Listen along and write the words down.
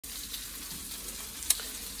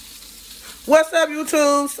What's up,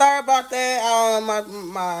 YouTube? Sorry about that.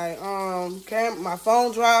 My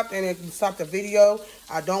phone dropped and it stopped the video.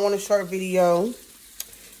 I don't want a short video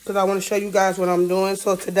because I want to show you guys what I'm doing.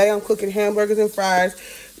 So today I'm cooking hamburgers and fries,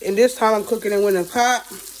 and this time I'm cooking it in a pot.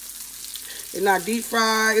 It's not deep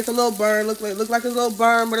fried. It's a little burn. Look like it's a little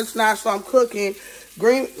burn, but it's not. So I'm cooking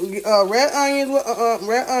red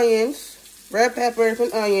peppers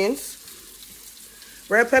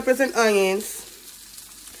and onions.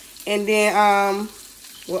 And then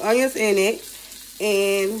with onions in it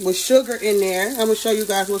and with sugar in there. I'm gonna show you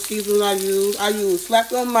guys what seasoning I use. I use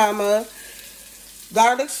Slap Your Mama,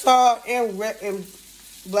 garlic salt, and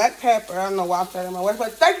black pepper. I don't know why I'm saying my words,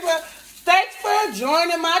 but thanks for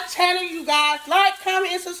joining my channel, you guys. Like,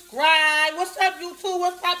 comment, and subscribe. What's up, YouTube?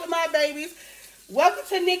 What's poppin', my babies? Welcome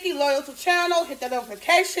to Nikki Loyal to channel. Hit that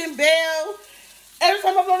notification bell. Every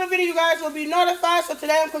time I upload a video, you guys will be notified. So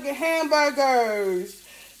today I'm cooking hamburgers.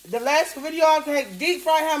 The last video I had deep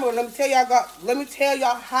fried hamburger. Let me tell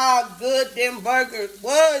y'all how good them burgers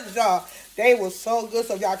was, y'all. They was so good.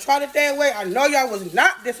 So if y'all tried it that way, I know y'all was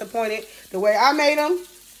not disappointed the way I made them.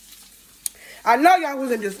 I know y'all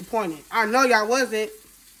wasn't disappointed. I know y'all wasn't.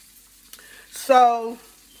 So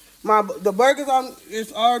the burgers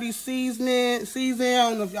is already seasoned. I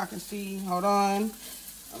don't know if y'all can see. Hold on.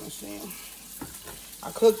 Let me see. I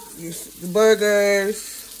cooked the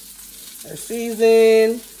burgers. They're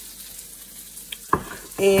seasoned.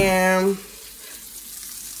 And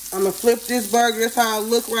I'm going to flip this burger. That's how I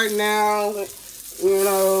look right now. You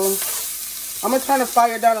know, I'm going to turn the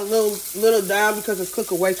fire down a little down because it's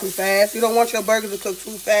cooking way too fast. You don't want your burgers to cook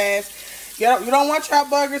too fast. You don't want your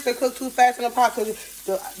burgers to cook too fast in the pot because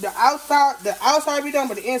the outside be done,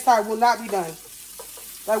 but the inside will not be done.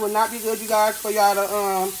 That would not be good, you guys, for y'all to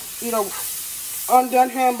eat a undone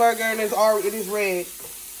hamburger and it is red.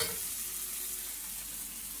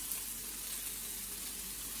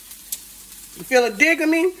 You feel a dig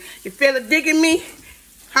in me? You feel a dig in me?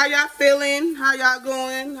 How y'all feeling? How y'all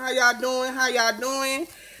going? How y'all doing? How y'all doing?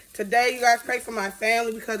 Today, you guys pray for my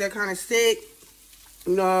family because they're kind of sick.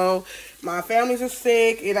 You know, my families are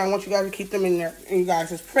sick, and I want you guys to keep them in you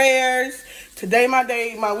guys' prayers. Today,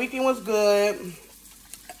 my weekend was good.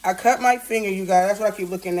 I cut my finger, you guys. That's what I keep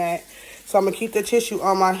looking at. So I'm going to keep the tissue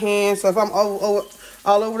on my hands. So if I'm all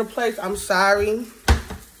over the place, I'm sorry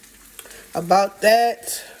about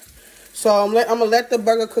that. So I'm going to let the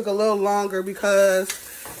burger cook a little longer because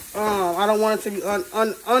I don't want it to be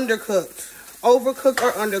undercooked. Overcooked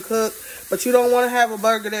or undercooked. But you don't want to have a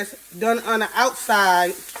burger that's done on the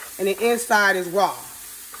outside and the inside is raw.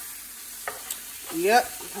 Yep.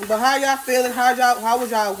 But how y'all feeling? How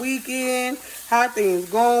was y'all weekend? How things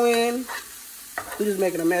going? We're just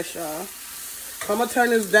making a mess, y'all. So I'm going to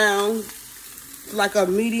turn this down to like a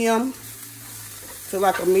medium. So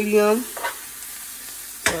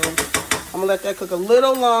I'm going to let that cook a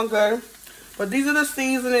little longer. But these are the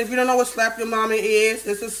seasonings. If you don't know what Slap Your Mama is,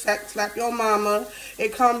 this is Slap Your Mama.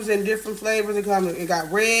 It comes in different flavors. It got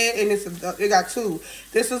red and it got two.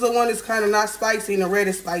 This is the one that's kind of not spicy and the red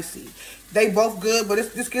is spicy. They both good, but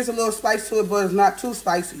this gives a little spice to it, but it's not too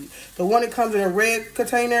spicy. The one that comes in a red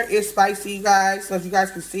container is spicy, you guys. So if you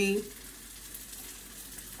guys can see.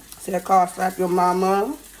 See that called Slap Your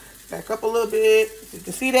Mama. Back up a little bit. You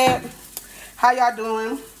can see that. How y'all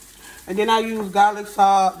doing? And then I use garlic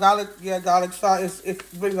salt. Garlic salt. It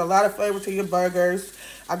brings a lot of flavor to your burgers.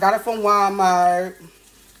 I got it from Walmart.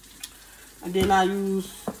 And then I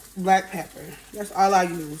use black pepper. That's all I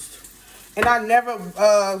used. And I never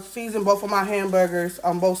season both of my hamburgers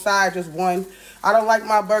on both sides, just one. I don't like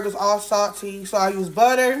my burgers all salty, so I use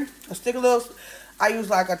butter. I use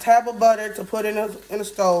like a tab of butter to put in the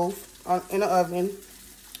stove, in the oven.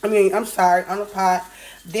 On the pot.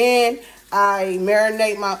 Then I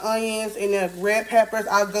marinate my onions and the red peppers.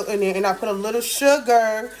 I'll go in there and I put a little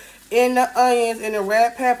sugar in the onions and the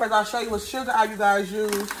red peppers. I'll show you what sugar you guys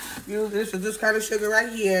use. This is this kind of sugar right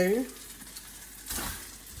here.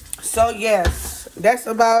 So yes, that's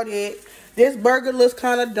about it. This burger looks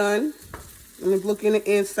kind of done. Let me look in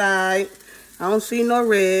the inside. I don't see no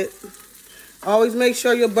red. Always make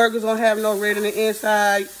sure your burgers don't have no red in the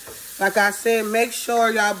inside. Like I said, make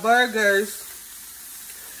sure y'all burgers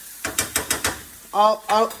all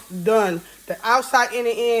done. The outside and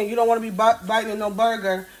the end, you don't want to be biting in no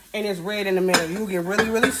burger and it's red in the middle. You get really,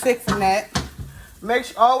 really sick from that.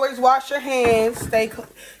 Always wash your hands. Wash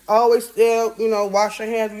your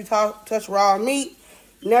hands if you touch raw meat.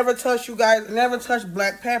 Never touch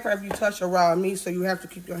black pepper if you touch a raw meat. So you have to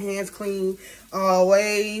keep your hands clean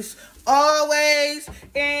always.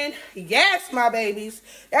 And yes, my babies,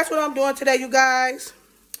 that's what I'm doing today, you guys.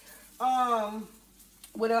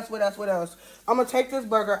 What else? I'm going to take this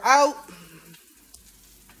burger out.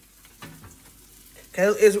 Okay,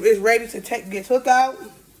 it's ready to get took out.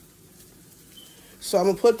 So I'm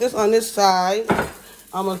going to put this on this side.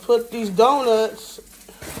 I'm going to put these donuts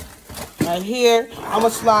right here. I'm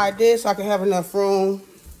going to slide this so I can have enough room.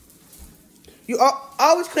 You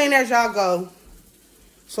always clean as y'all go.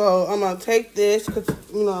 So I'm going to take this, cause,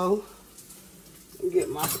 you know, get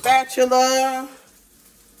my spatula.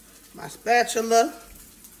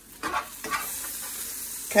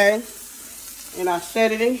 Okay. And I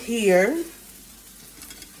set it in here.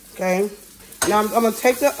 Okay. Now I'm going to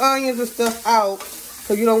take the onions and stuff out.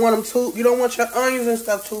 Because you don't want them too, you don't want your onions and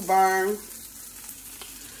stuff too burned.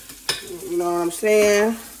 You know what I'm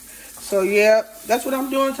saying? So yeah, that's what I'm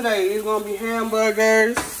doing today. It's going to be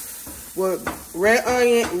hamburgers with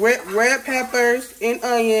red peppers and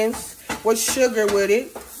onions with sugar with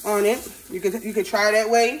it on it. You can try it that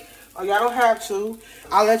way, or y'all don't have to.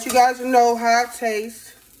 I'll let you guys know how it tastes.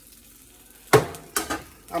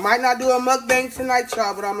 I might not do a mukbang tonight,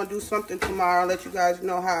 y'all, but I'm gonna do something tomorrow. I'll let you guys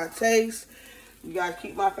know how it tastes. You guys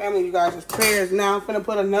keep my family, you guys' prayers. Now I'm gonna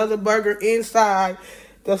put another burger inside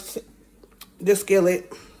the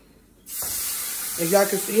skillet. As y'all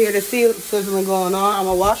can hear the sizzling going on, I'm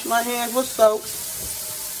gonna wash my hands with soap.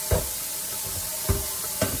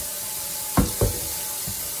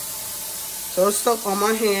 So it's soap on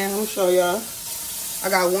my hand. Let me show y'all. I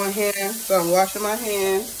got one hand, so I'm washing my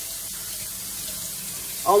hands.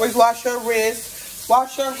 Always wash your wrists.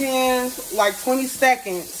 Wash your hands like 20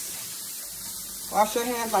 seconds. Wash your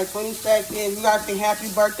hands like 20 seconds. You guys can happy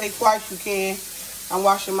birthday twice, you can. I'm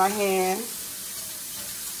washing my hands.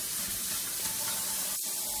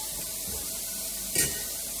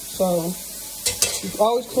 So you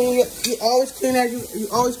always clean as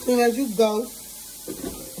you go.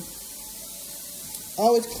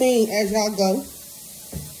 Always clean as y'all go.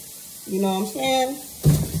 You know what I'm saying?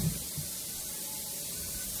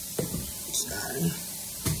 Sorry.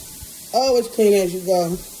 Always clean as you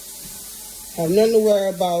go. Have nothing to worry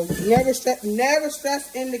about. Never stress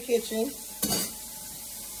in the kitchen.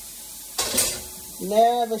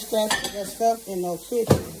 Never stress yourself in no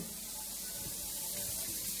kitchen.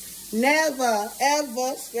 Never,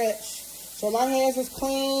 ever stretch. So my hands is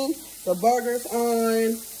clean. The burger's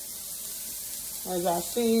on. As I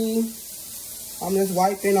see, I'm just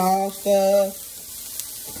wiping all stuff.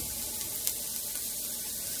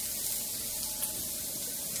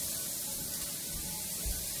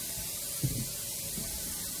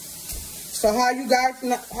 So how you guys,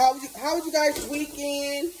 how was you guys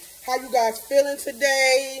weekend? How you guys feeling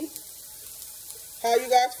today? How you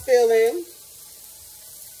guys feeling?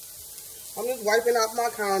 I'm just wiping off my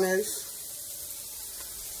counters.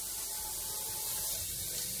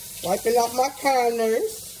 Wiping off my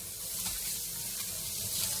counters.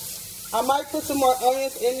 I might put some more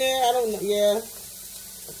onions in there. I don't know. Yeah.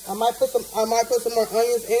 I might put some more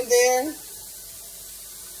onions in there.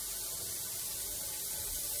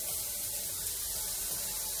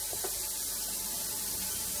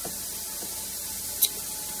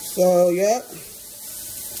 So, yep.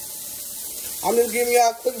 I'm just giving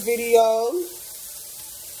y'all a quick video.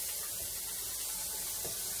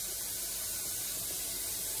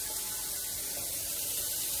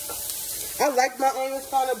 I like my onions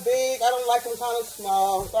kind of big. I don't like them kind of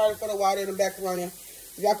small. Sorry for the water in the back running.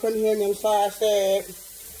 If y'all couldn't hear me, I'm sorry. I said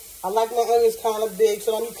I like my onions kind of big.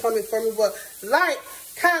 So don't be coming for me. But like,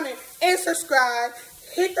 comment, and subscribe.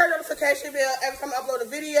 Hit that notification bell every time I upload a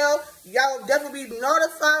video. Y'all will definitely be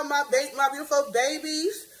notified my beautiful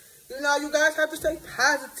babies. You know, you guys have to stay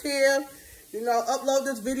positive. You know, upload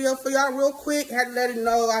this video for y'all real quick. Had to let it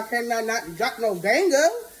know I cannot not drop no banger.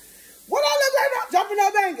 What I look like not dropping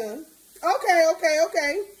no banger?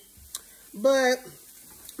 Okay. But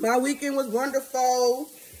my weekend was wonderful.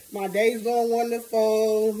 My day's going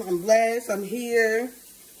wonderful. I'm blessed. I'm here.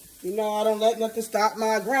 You know, I don't let nothing stop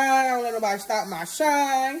my grind. I don't let nobody stop my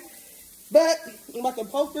shine. But I'm about to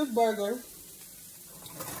poke this burger.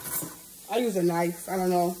 I use a knife. I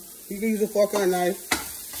don't know. You can use a fork or a knife.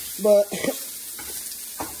 But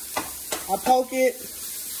I poke it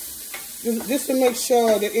just to make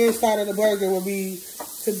sure the inside of the burger will be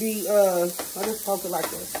I just poke it like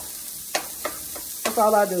this. That's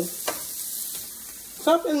all I do.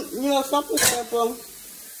 Something, you know, something simple.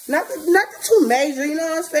 Nothing too major, you know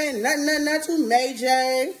what I'm saying? Not too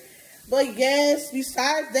major. But yes,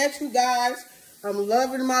 besides that, you guys, I'm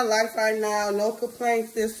loving my life right now. No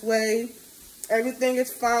complaints this way. Everything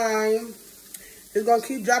is fine. Just gonna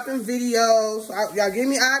keep dropping videos. Y'all give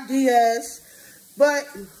me ideas. But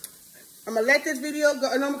I'm gonna let this video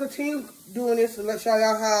go, and I'm gonna continue doing this to let y'all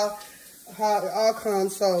how how it all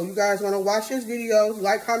comes. So you guys want to watch this video,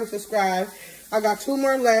 like, comment, subscribe. I got 2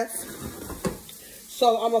 more left.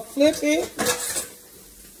 So I'm gonna flip it.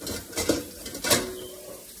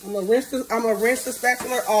 I'm gonna rinse the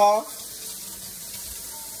spatula off.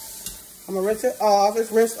 I'm gonna rinse it off.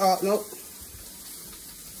 It's rinsed off. Nope.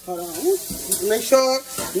 Hold on. Make sure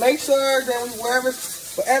that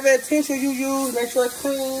whatever utensil you use, make sure it's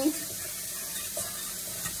clean.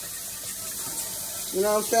 You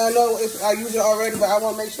know what I'm saying? I know I use it already, but I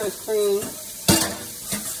want to make sure it's clean.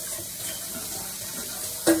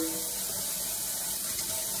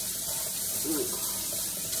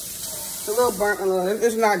 It's a little burnt.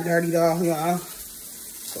 It's not dirty though, y'all.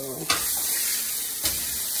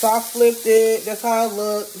 So I flipped it. That's how it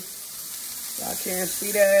looked. Y'all can't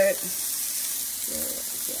see that.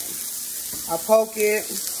 I poke it.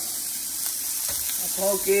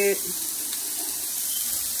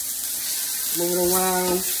 Move it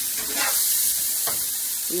around.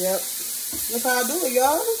 Yep. That's how I do it,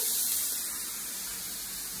 y'all.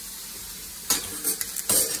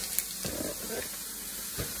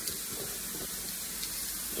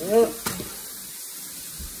 Yep.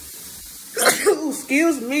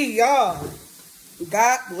 Excuse me, y'all.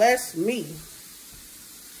 God bless me.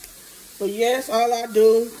 But yes, all I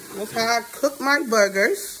do, that's how I cook my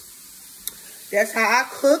burgers. That's how I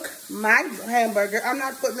cook my hamburger. I'm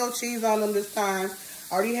not putting no cheese on them this time.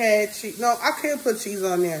 I already had cheese. No, I can't put cheese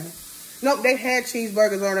on there. Nope, they had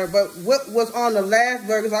cheeseburgers on there. But what was on the last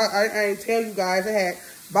burgers, I didn't tell you guys. It had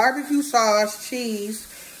barbecue sauce, cheese,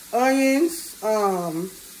 onions.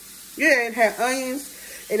 Yeah, it had onions.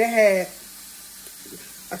 And it had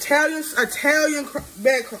Italian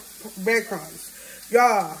breadcrumbs.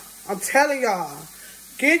 Y'all, I'm telling y'all.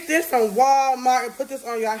 Get this from Walmart and put this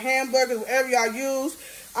on your hamburgers, whatever y'all use.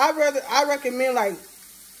 I recommend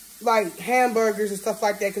like hamburgers and stuff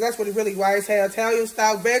like that, because that's what it really was. It had Italian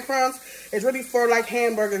style breadcrumbs. It's really for like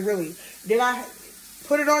hamburgers, really. Then I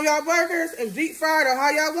put it on y'all burgers and deep fried or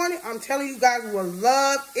how y'all want it. I'm telling you guys will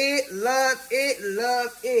love it.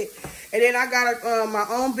 And then I got my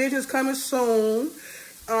own business coming soon.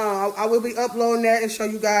 I will be uploading that and show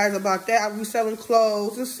you guys about that. I'll be selling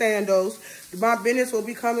clothes and sandals. My business will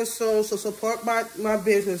be coming soon, so support my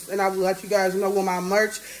business. And I will let you guys know when my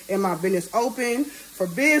merch and my business open for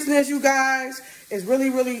business, you guys. It's really,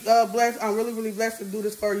 really blessed. I'm really, really blessed to do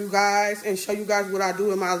this for you guys and show you guys what I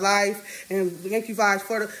do in my life. And thank you guys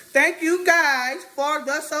for the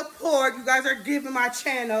support you guys are giving my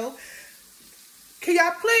channel. Can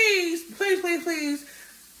y'all please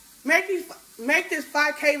make this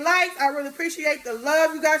 5K likes. I really appreciate the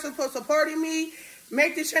love you guys for supporting me.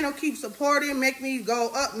 Make this channel keep supporting. Make me go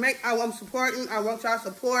up. I'm supporting. I want y'all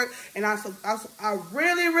support. And I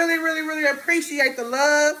really, really, really, really appreciate the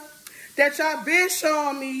love that y'all been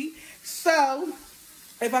showing me. So,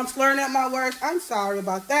 if I'm slurring out my words, I'm sorry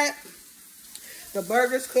about that. The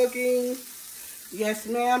burger's cooking. Yes,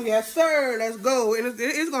 ma'am. Yes, sir. Let's go. And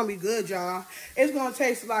it's going to be good, y'all. It's going to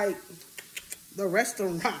taste like the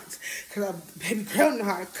restaurants. Because baby girl know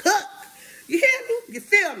how to cook. You hear me? You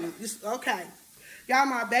feel me? Okay. Y'all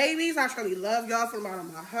my babies. I truly love y'all from the bottom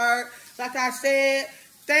of my heart. Like I said,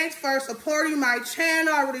 thanks for supporting my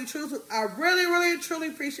channel. I really, truly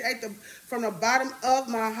appreciate them from the bottom of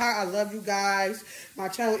my heart. I love you guys. My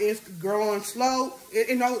channel is growing slow.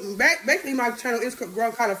 Basically my channel is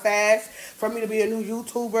growing kind of fast for me to be a new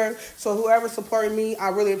YouTuber. So whoever's supporting me, I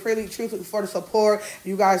really truly for the support.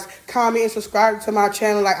 You guys comment and subscribe to my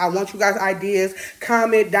channel. Like, I want you guys ideas.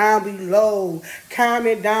 Comment down below.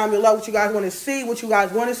 Comment down below what you guys want to see. What you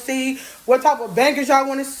guys want to see. What type of bangers y'all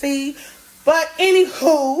want to see. But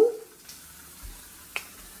anywho,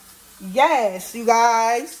 yes, you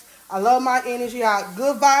guys, I love my energy.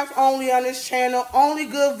 Good vibes only on this channel. Only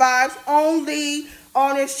good vibes only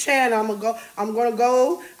on this channel. I'm gonna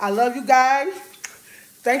go. I love you guys.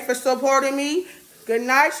 Thanks for supporting me. Good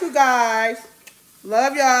night, you guys.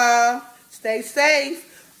 Love y'all. Stay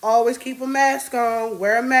safe. Always keep a mask on.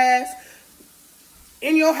 Wear a mask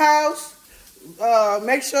in your house.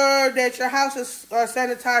 Make sure that your house is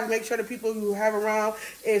sanitized. Make sure the people you have around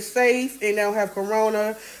is safe and they don't have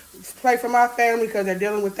corona. Pray for my family because they're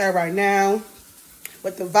dealing with that right now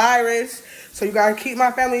with the virus. So you guys keep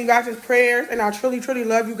my family, you guys' prayers. And I truly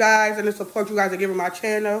love you guys and the support you guys are giving my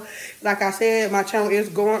channel. Like I said, my channel is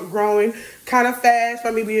growing kind of fast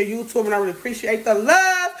for me to be a YouTuber, and I really appreciate the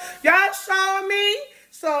love y'all showing me.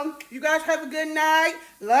 So you guys have a good night.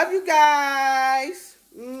 Love you guys.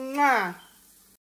 Mwah.